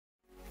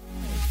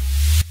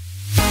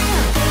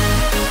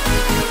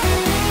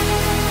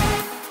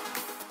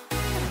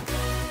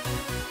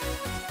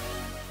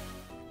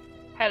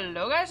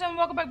Hello guys and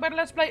welcome back by the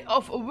Let's Play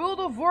of World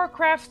of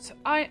Warcraft.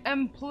 I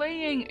am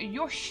playing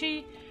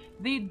Yosih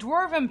the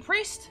Dwarven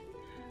Priest.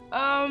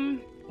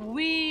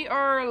 We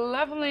are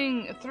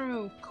leveling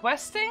through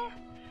questing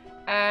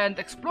and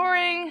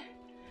exploring.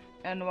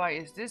 And why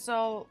is this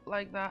all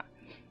like that?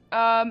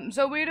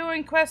 So we're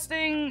doing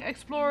questing,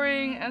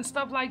 exploring and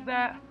stuff like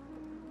that.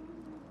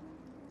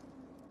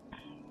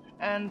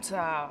 And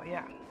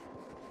yeah.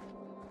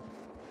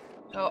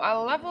 So I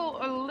level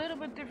a little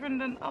bit different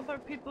than other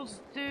people's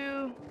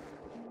do,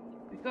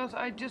 because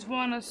I just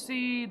want to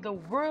see the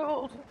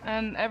world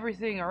and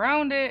everything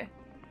around it,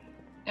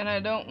 and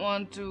I don't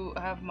want to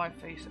have my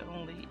face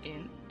only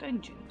in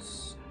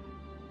dungeons.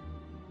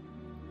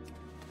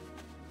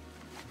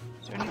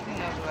 Is there anything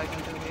else that I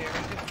can do here?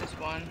 Just this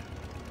one.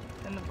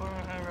 And the bar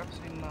and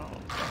Rhapsody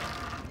mode.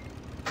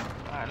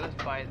 Alright, let's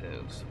buy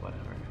those.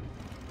 Whatever.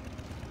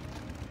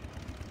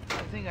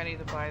 I think I need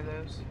to buy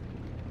those.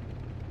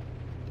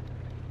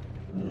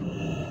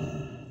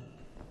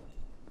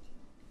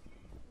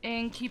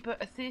 Innkeeper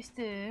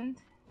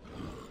assistant.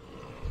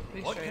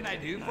 What can I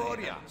do for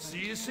you?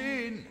 See you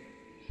soon.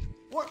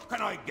 What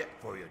can I get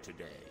for you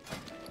today?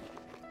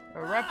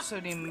 A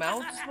Rhapsody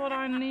melts what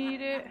I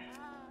needed.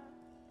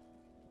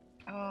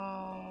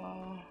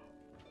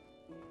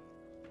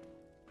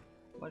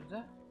 What is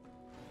that?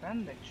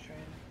 Bandage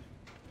trainer.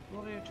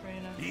 Warrior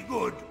trainer. Be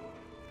good.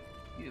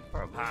 You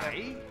probably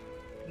Hi.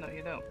 No,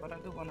 you don't, but I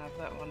do want to have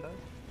that one though.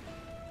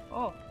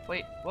 Oh,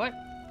 wait, what?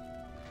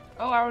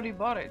 Oh, I already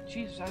bought it.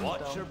 Jesus, I'm Watch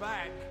dumb. your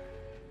back.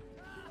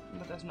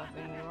 But that's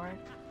nothing new, right?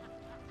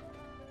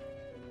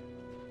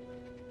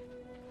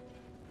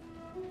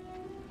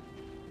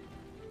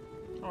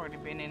 Already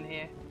been in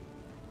here.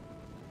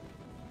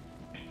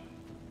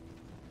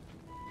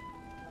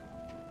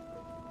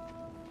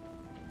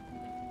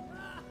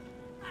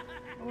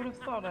 I would have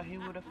thought that he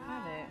would have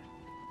had it.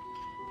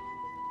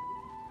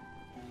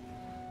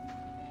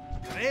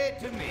 Great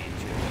to meet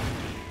you.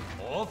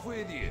 Off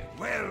with you.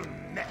 Well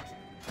met.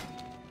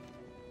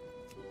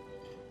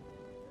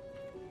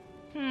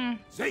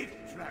 Safe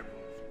travels.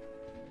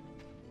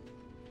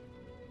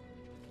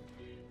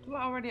 Do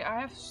I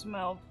have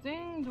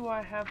smelting? Do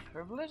I have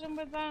herbalism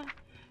with that?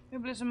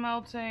 Herbalism,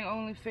 melting,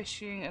 only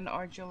fishing, and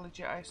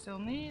archaeology I still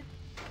need.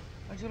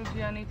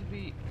 Archaeology I need to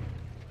be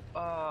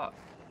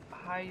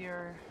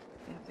higher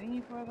in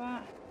thingy for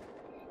that.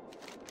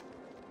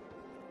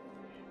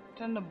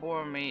 Then the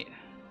boar meat.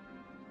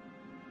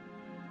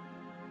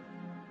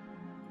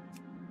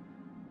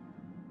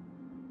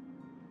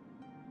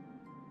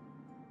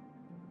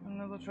 I'm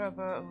gonna go trap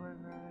out.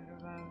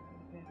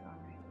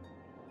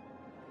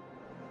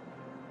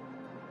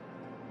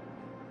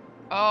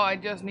 Oh, I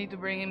just need to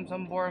bring him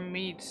some boar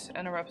meat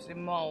and a Rhapsody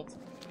malt.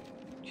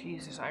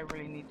 Jesus, I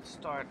really need to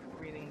start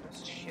reading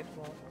this shit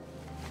wall.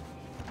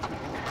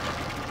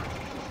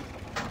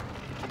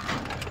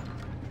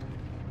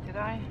 Did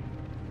I?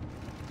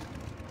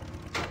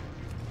 I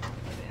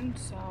didn't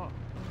sell.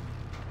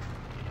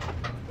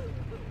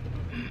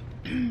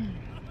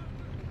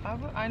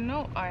 I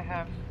know I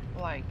have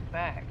like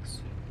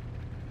bags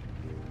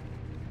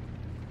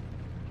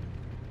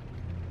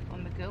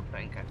on the guild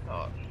bank. I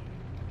thought.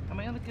 Am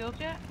I on the guild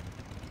yet?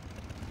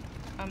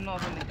 I'm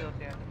not in the guild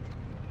yet.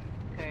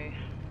 Okay.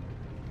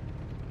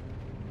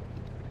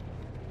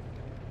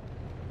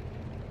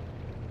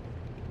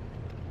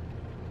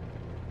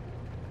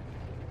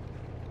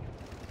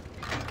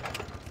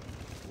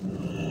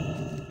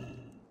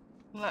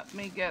 Let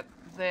me get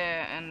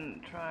there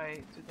and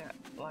try to get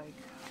like.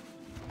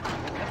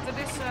 After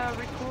this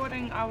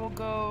recording, I will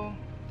go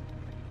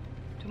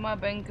to my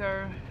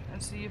banker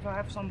and see if I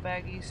have some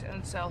baggies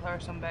and sell her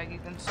some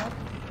baggies and stuff.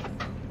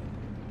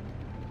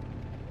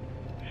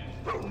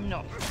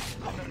 No,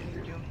 I don't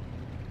need you.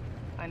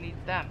 I need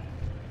them.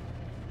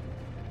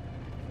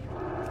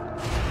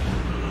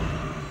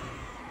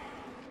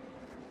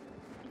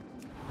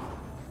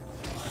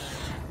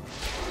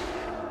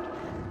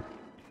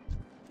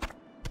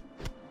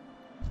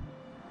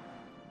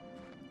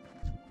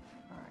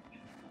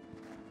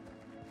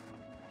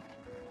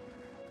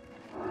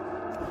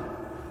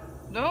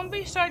 Don't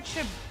be such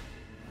a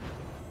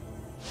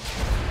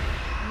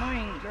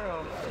annoying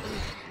girl.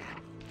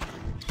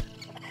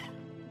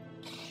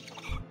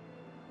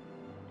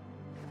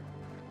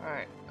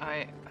 Alright,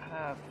 I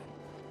have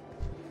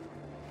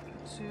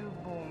 2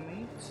 boar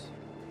meats.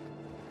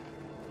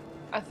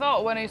 I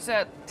thought when he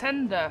said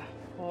tender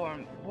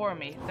boar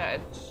meat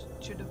that it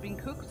should have been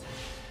cooked.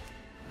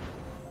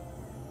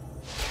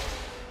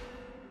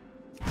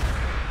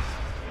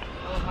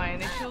 Well, my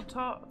initial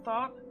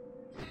thought.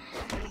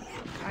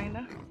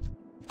 Kinda.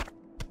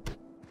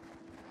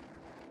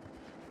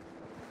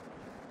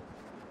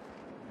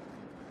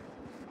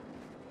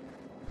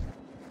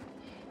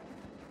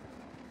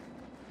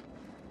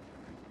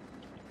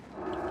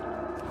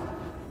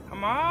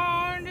 Come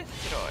on,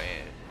 destroy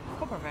it.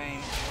 Copper vein.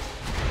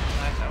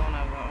 Nice, I won't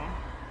have that one.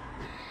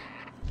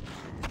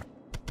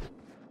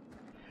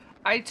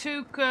 I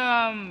took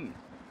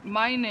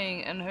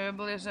mining and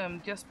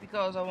herbalism just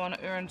because I want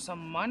to earn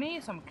some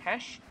money, some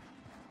cash.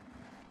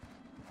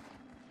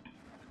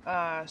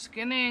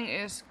 Skinning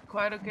is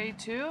quite okay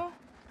too.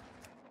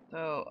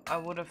 So I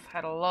would have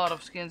had a lot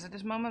of skins at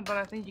this moment, but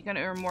I think you can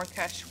earn more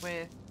cash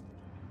with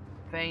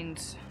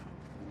veins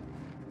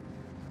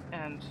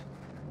and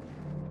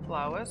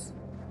flowers.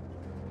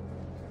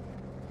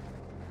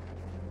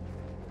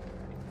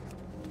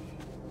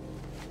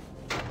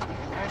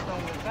 Alright,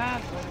 done with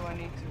that. Where do I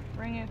need to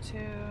bring it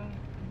to?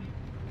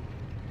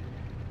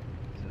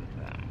 To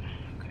them.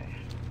 Okay.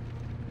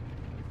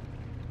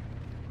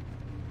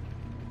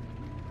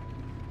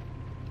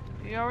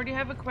 Do you already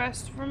have a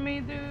quest for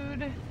me,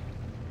 dude?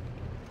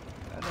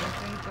 I don't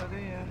think so, do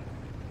you?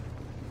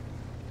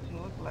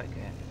 Doesn't look like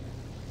it.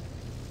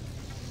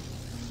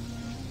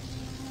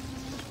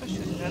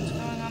 Special events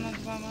going on at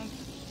the moment.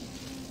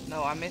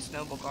 No, I missed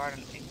Noble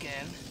Garden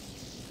again.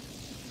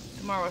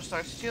 Tomorrow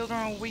starts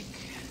Children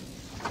Week.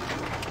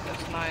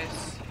 That's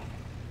nice.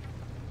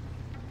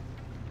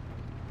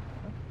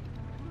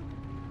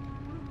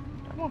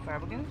 Are more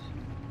fabricants?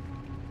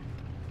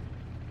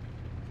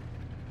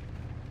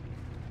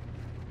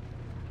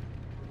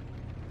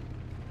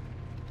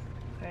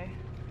 Okay.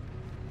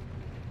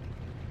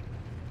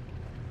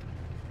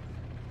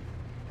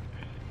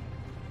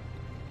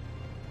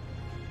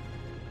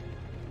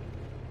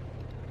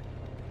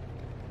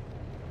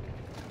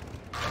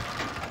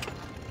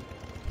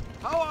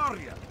 How are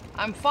you?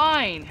 I'm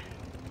fine.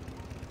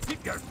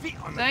 Keep your feet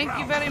on the Thank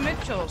ground. you very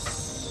much.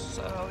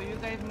 So you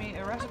gave me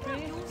a recipe? I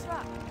can't use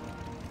that.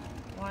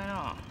 Why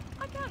not?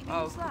 I can't use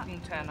Oh, that.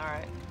 cooking 10,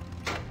 alright.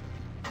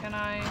 Can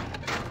I...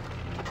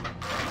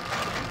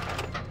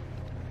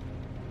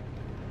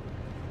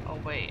 Oh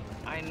wait,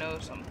 I know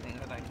something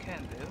that I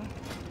can do.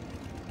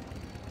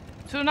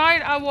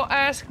 Tonight I will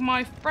ask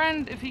my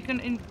friend if he can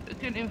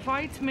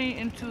invite me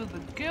into the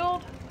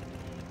guild.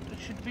 That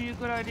should be a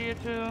good idea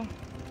too.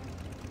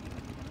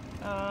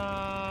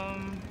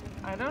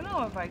 I don't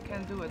know if I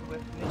can do it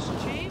with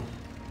mischief.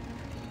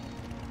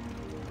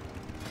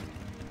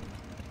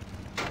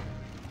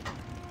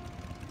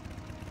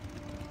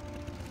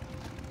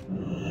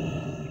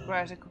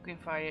 Requires a cooking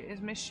fire.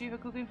 Is mischief a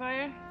cooking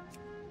fire?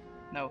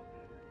 No.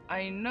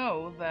 I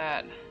know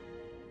that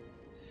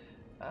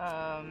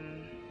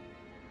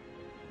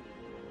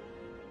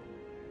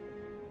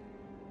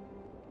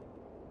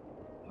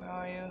where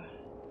are you?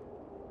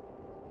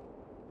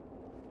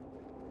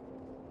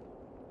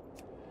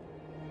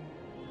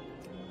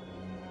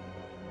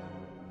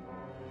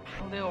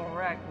 A little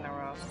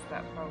Ragnaros, is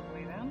that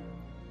probably then?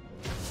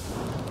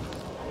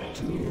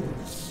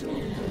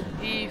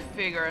 He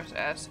figures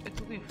as a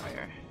cooking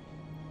fire.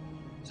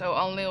 So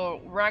on little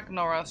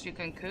Ragnaros you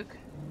can cook.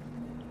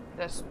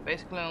 That's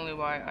basically only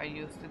why I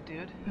used the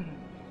dude.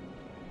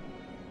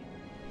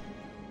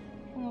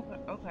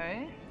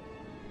 Okay.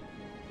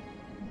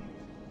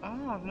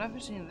 Oh, I've never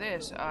seen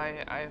this.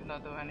 I have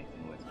not done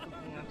anything with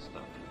cooking and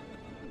stuff.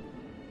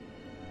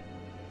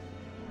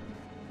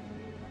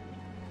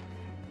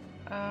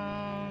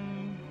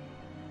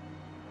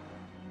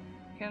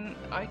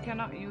 I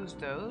cannot use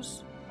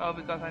those. Oh,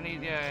 because I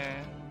need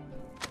yeah.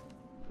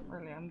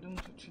 Really, I'm doing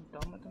such a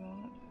dumb at the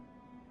moment.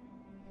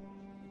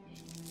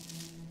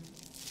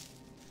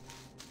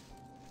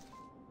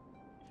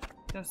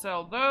 Can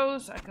sell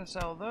those. I can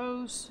sell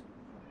those.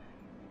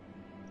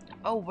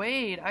 Oh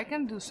wait, I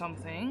can do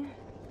something.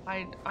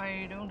 I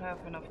don't have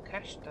enough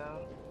cash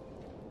though.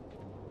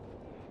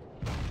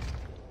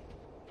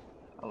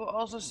 I will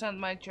also send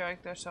my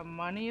character some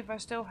money if I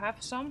still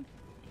have some.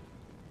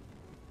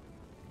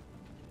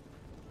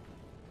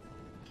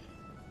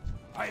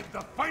 I have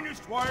the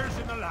finest wires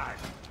in the land.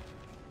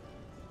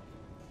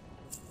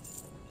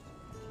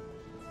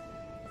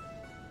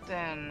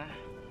 Then,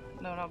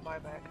 no, not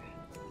buyback.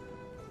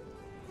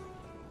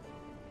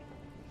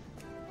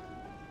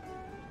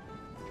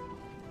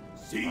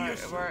 See you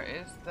soon. Where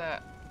is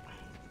that?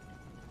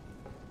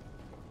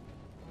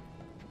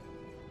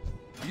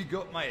 You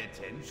got my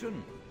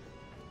attention.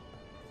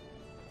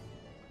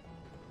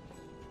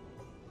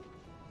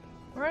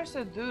 Where is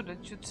the dude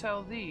that should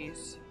sell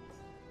these?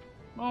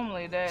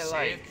 Normally they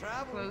like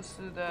travel. close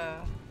to the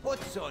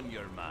What's on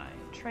your mind?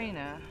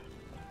 trainer.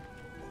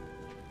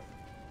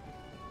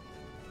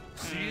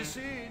 See you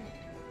soon.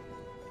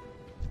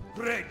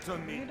 Great to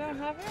meet You you. don't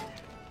have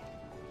it?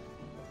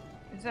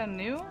 Is that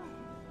new?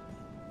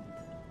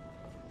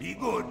 Be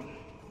good.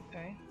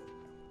 Okay.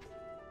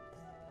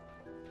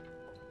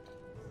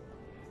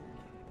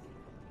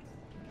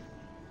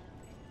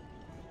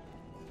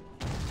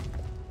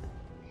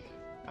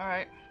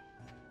 Alright.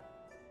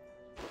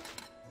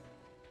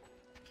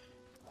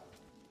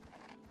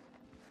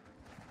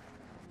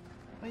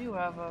 Oh, you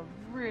have a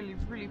really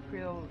pretty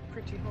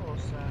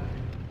horse,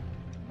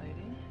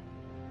 lady.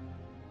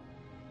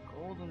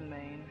 Golden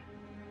mane.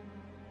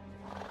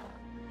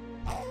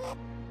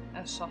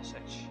 And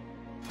sausage.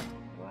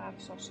 Do I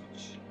have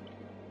sausage?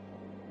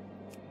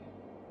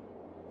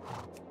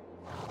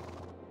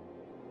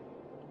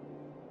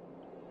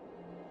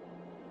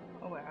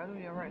 Oh wait, how do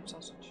you write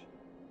sausage?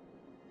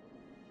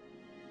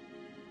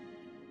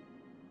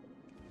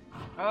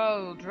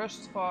 Oh,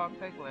 Drust for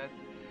Piglet.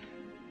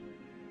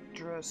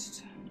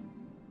 Drust.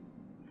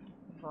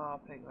 claw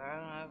pig there. I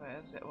don't have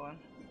it. Is it one?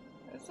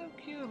 It's so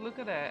cute. Look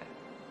at it.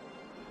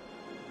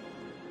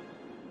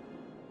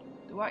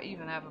 Do I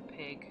even have a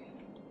pig?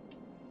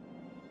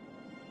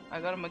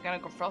 I got a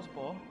mechanical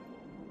frostball.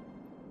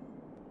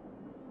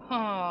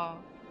 Huh.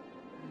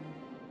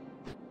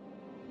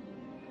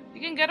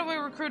 You can get away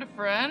recruit a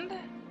friend?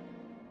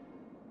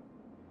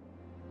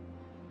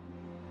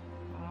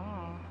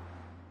 Oh.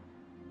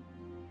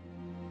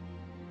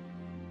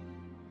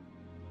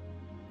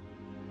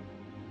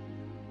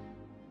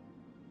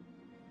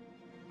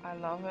 I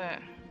love it.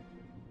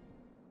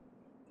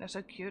 They're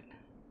so cute.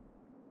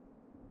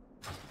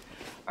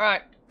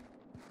 Alright.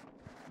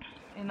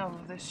 Enough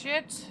of this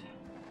shit.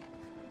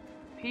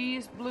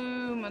 Peace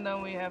bloom, and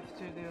then we have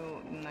to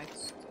do the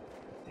next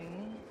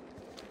thing.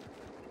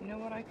 You know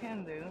what I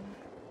can do?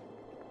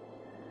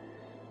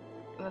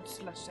 Let's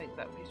take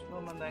that peace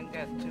bloom and then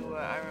get to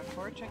Iron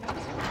Forge, I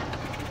guess.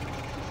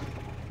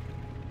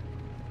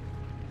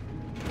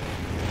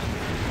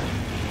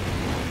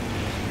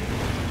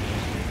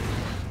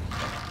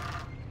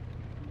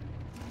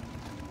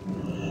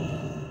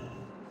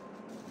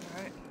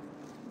 Alright.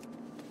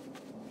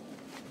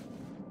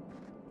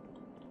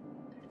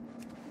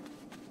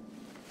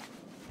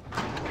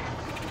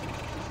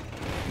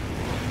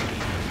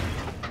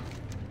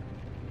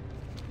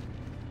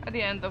 At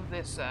the end of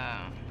this so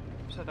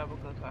I will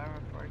go to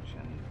Iron Forge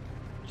and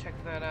check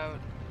that out.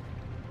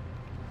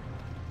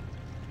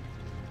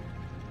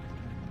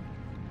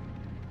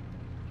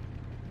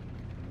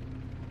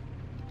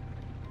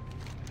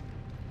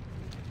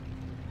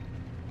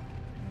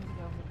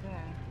 Maybe over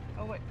there.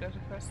 Oh wait, there's a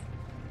quest.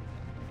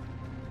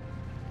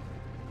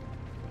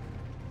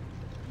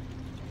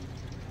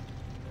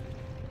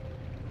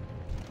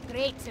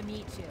 Great to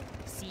meet you.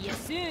 See you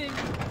soon.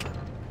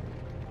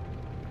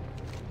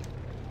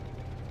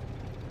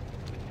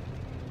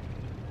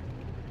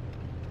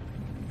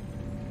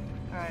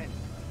 Alright.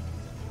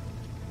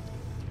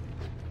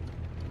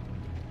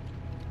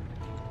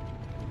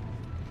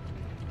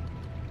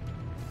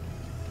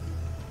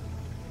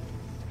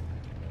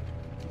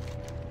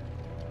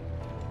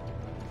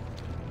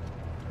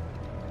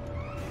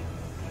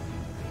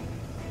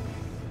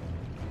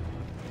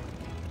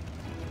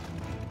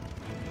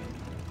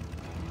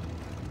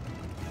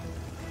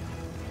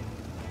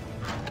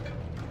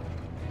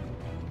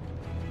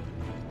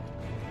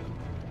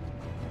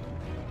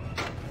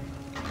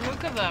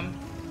 Look at them.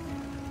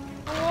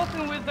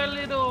 Walking with their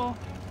little...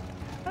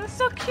 That's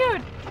so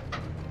cute!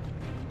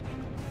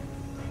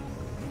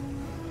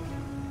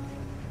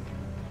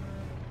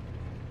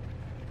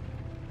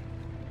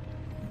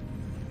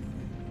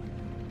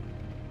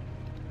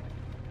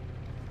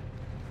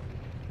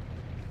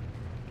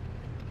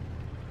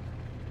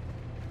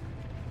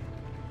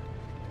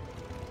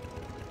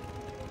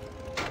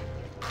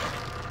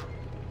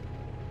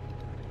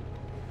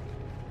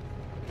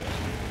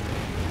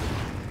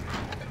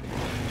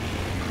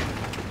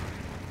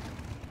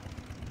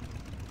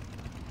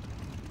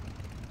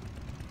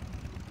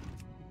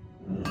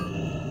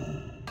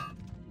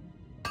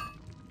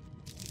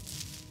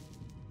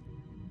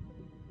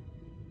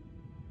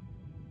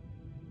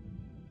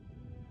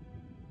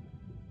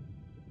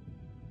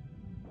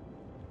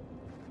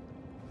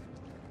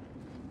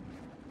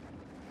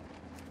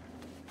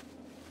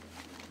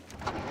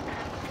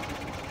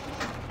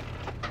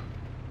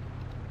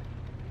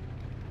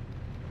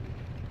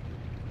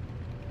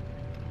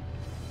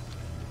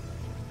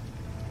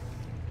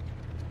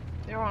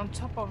 They're on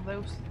top of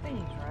those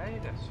things,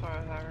 right? As far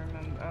as I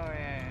remember. Oh,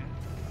 yeah.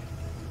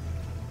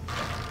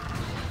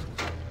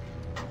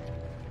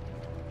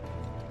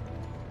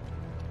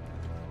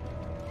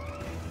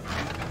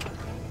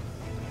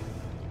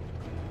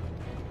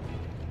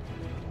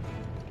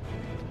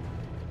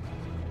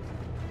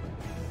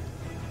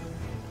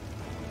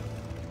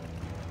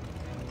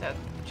 That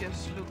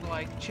just looked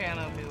like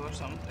Chernobyl or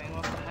something.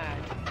 What the heck?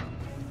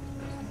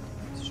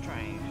 That's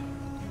strange.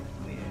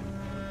 Weird.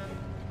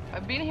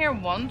 I've been here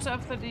once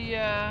after the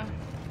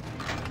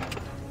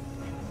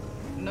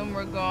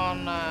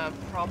Numeragon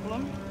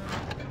problem,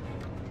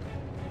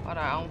 but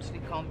I honestly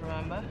can't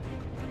remember.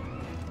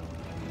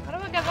 How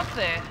do I get up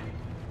there?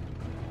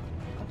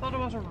 I thought it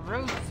was a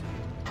road.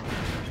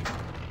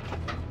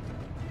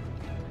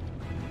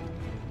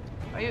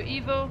 Are you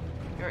evil?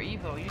 You're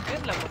evil. You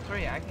did level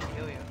 3. I can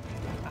kill you.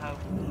 I hope.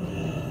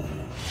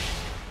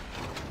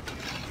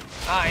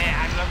 Oh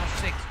yeah, I'm level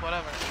 6.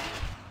 Whatever.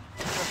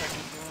 Of course I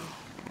can kill him.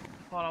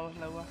 Thought I was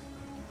lower.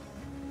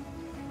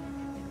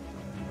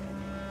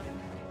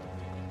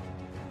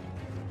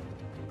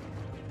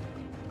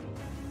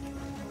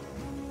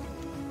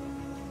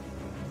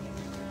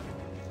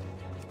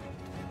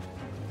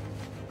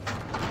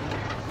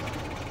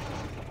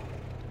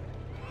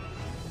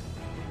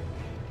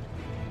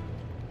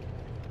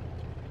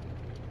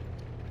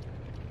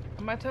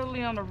 Am I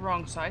totally on the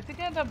wrong side to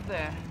get up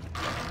there?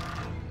 Are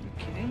you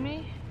kidding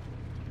me?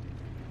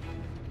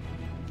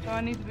 So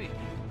I need to be...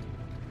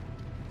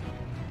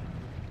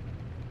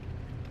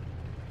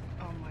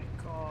 Oh my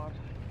god.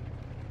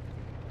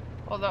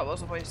 Well, that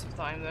was a waste of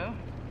time though.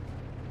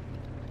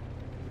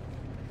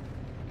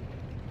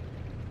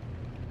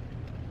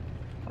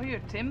 Oh, you're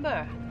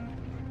Timber.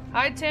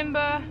 Hi,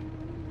 Timber.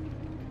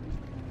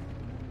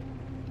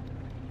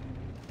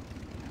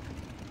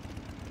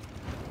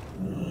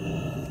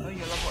 Oh,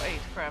 you're level 8.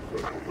 Crap.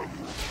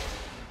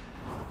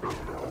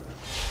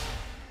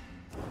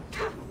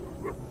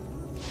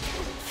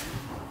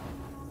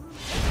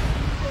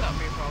 That'll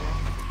be a problem.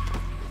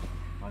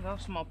 I got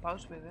a small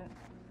pouch with it.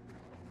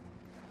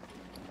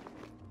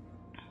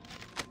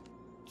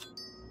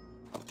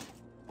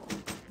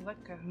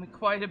 That gave me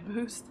quite a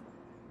boost.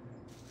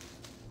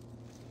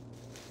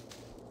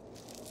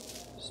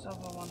 Stuff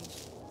I want. Is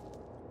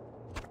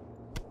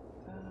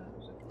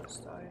it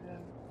quest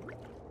item?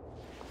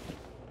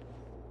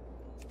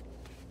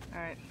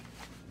 Alright.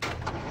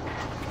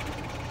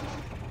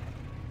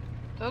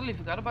 Totally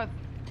forgot about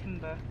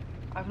Timber.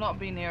 I've not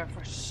been here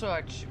for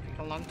such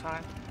a long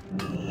time.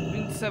 It's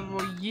been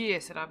several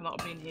years that I've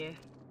not been here.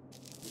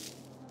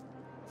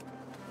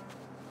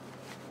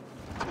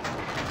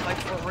 Like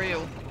for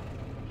real.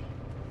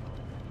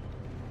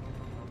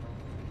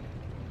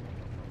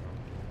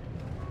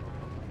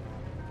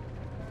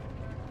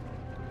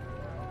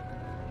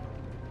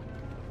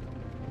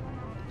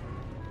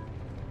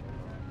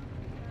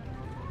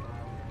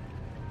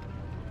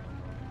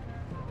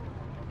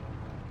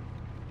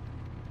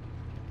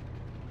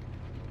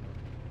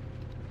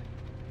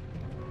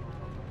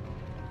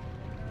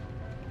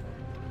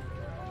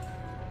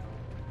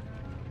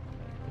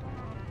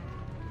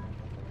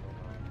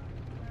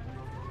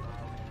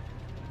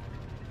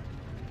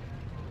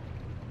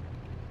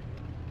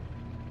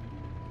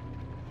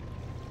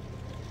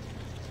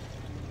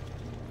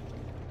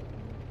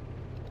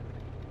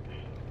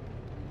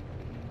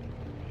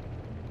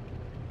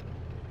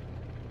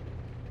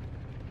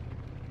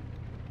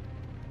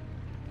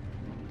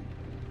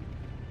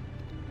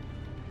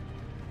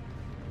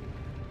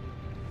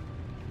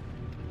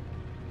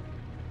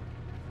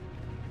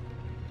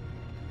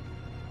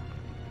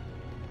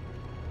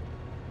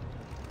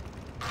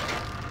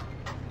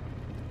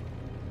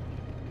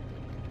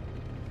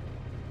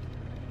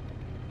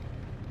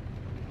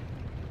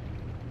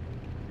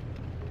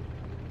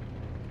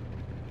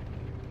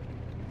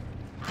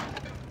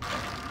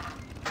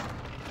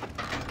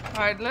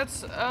 Alright,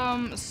 let's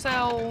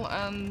sell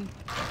and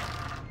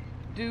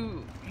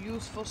do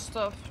useful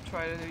stuff.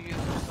 Try to do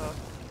useful stuff.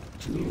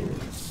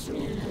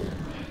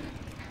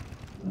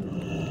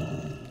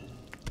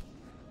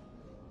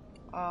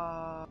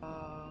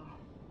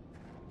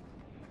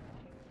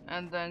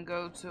 And then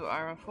go to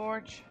Iron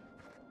Forge.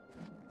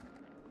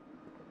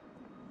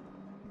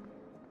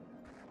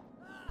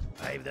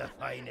 I've the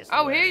finest.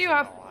 Oh, here you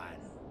have.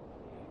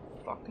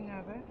 Fucking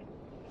have it.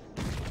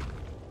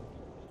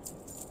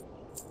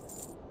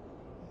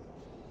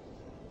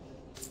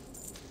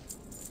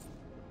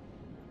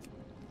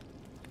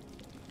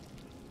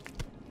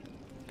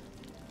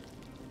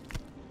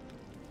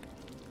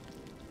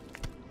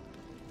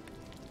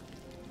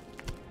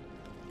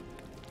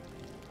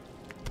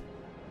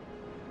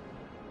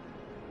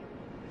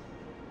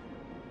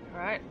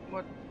 Right,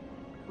 what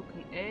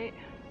cooking 8?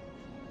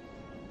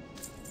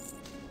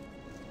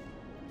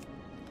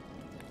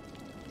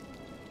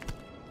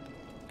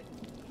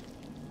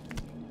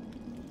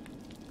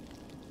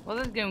 Well,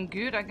 that's going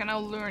good. I can now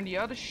learn the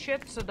other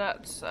shit, so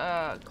that's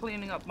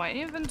cleaning up my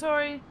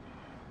inventory.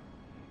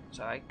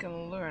 So I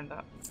can learn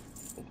that.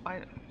 Oh,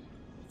 I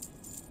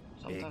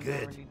sometimes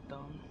already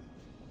done.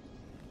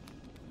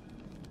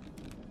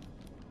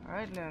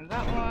 Alright, learn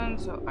that one,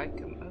 so I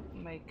can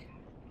make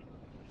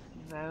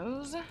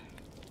those.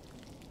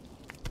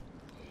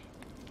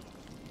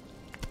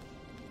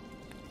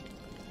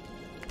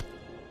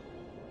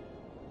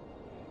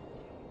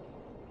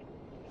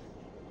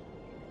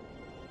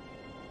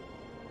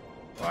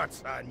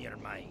 What's on your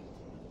mind?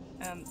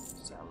 And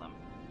sell them.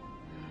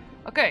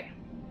 Okay.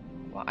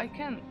 Well, I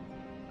can.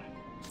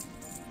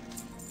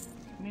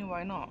 I mean,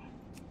 why not?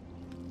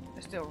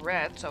 They're still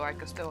red, so I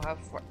can still have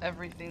for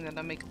everything that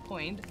I make a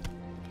point.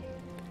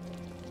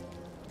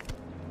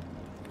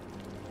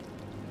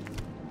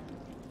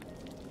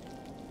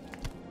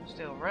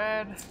 Still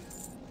red.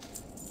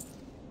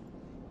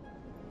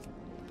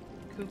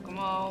 Cook them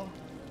all.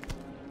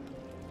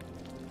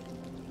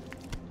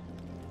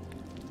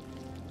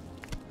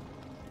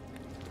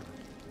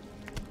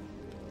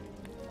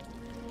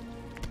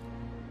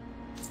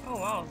 Oh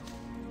wow.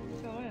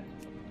 So yeah.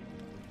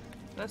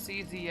 That's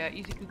easy,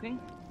 easy cooking.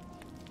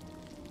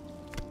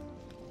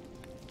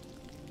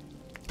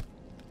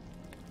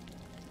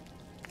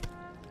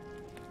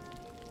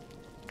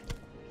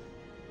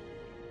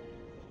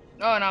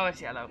 Oh, now it's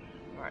yellow.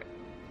 Right.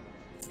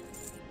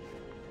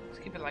 Let's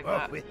keep it like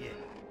that. With you.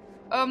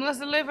 Let's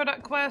deliver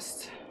that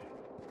quest.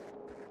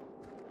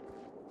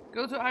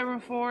 Go to Iron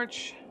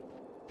Forge.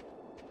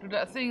 Do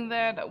that thing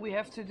there that we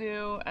have to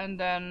do, and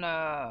then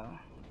I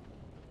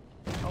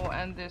will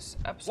end this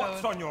episode.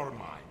 What's on your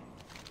mind?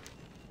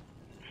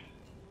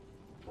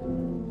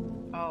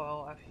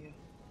 Oh, I'll F you.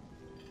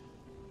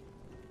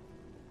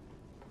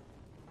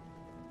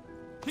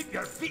 Keep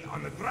your feet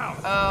on the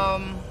ground.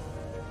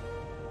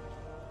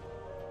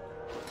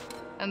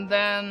 And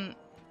then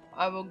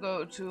I will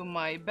go to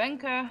my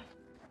banker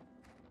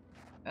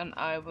and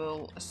I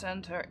will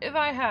send her, if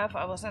I have,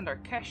 I will send her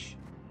cash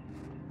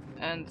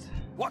and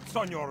what's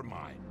on your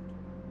mind?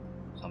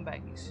 some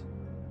baggies.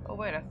 Oh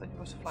wait, I thought it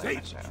was a fly Safe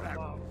messer. Oh,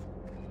 travel. wow.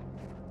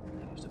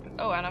 That was stupid.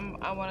 Oh, and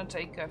I want to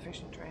take a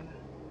fishing trainer.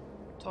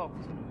 Talk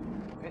to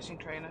fishing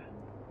trainer.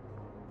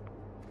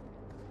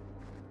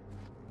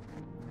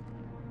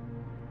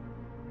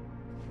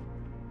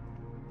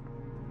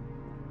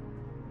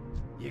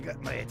 You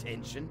got my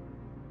attention?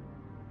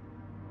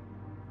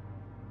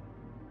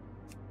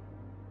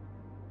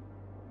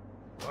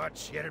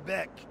 Watch your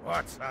back.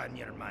 What's on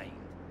your mind?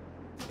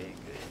 Very good.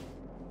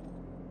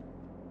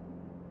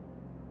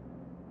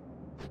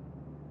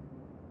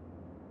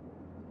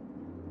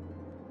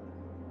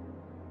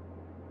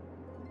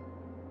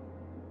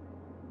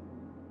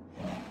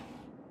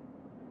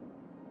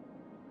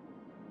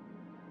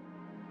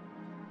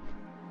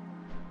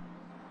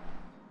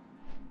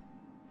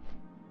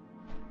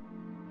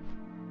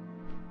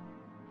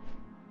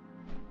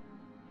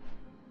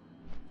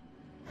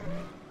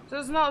 So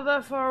it's not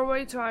that far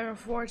away to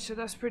Ironforge, so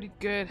that's pretty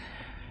good.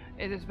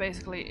 It is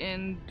basically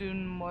in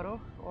Dunmoro,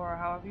 or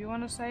however you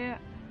want to say it.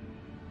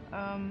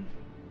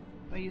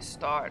 Where you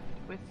start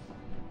with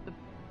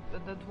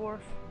the dwarf.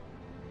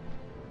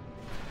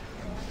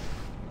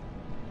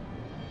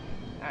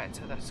 Alright,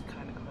 so that's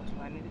kind of close,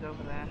 but I need to go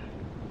over there.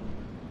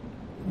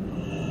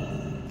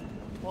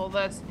 Well,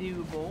 that's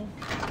doable.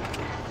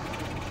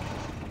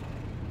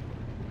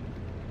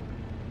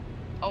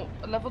 Oh,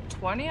 level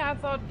 20? I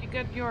thought you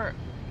get your...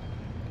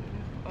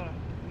 Oh, no.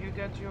 You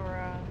get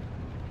your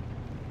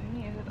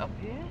thingy. Is it up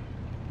here?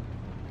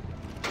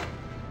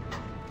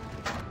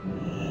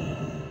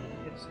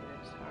 Yes, it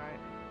is.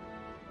 Alright.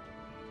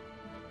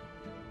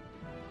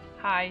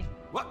 Hi.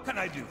 What can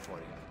I do for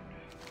you?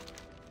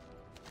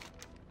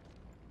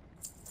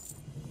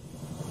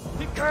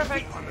 Keep your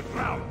feet on the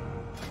ground.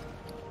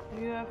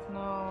 You have no...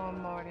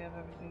 I already have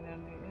everything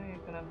down here.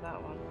 You can have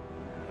that one.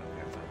 I don't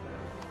care about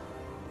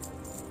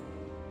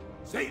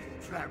that. Safe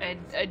travel.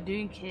 I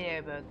don't care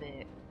about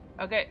that.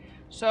 Okay,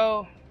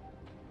 so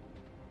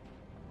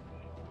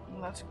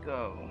let's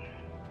go.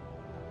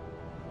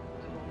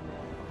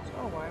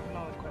 Oh, I have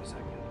another quest I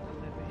can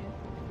deliver here.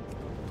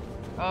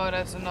 Oh,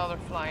 that's another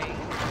flying.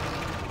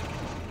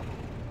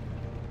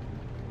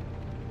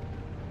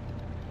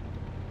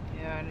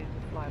 Yeah, I need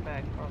to fly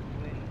back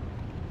probably.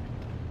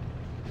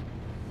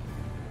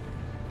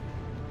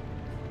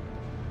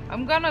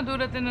 I'm gonna do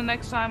that in the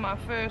next time. I'm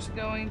first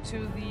going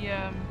to the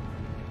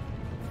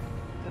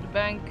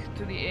bank,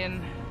 to the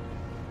inn.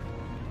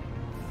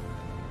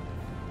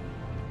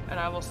 And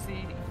I will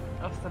see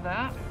after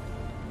that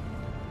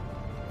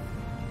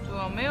to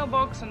a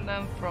mailbox, and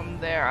then from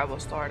there I will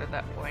start at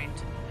that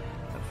point.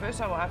 But first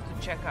I will have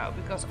to check out,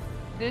 because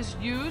this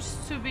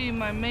used to be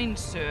my main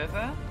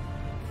server,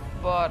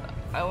 but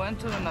I went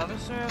to another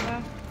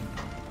server,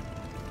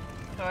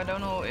 so I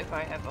don't know if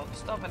I have all the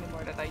stuff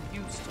anymore that I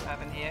used to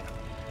have in here.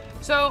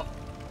 So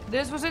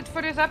this was it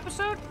for this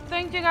episode.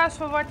 Thank you guys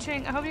for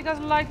watching. I hope you guys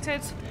liked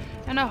it,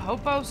 and I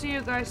hope I'll see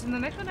you guys in the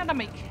next one that I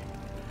make.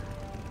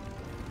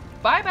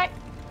 Bye bye.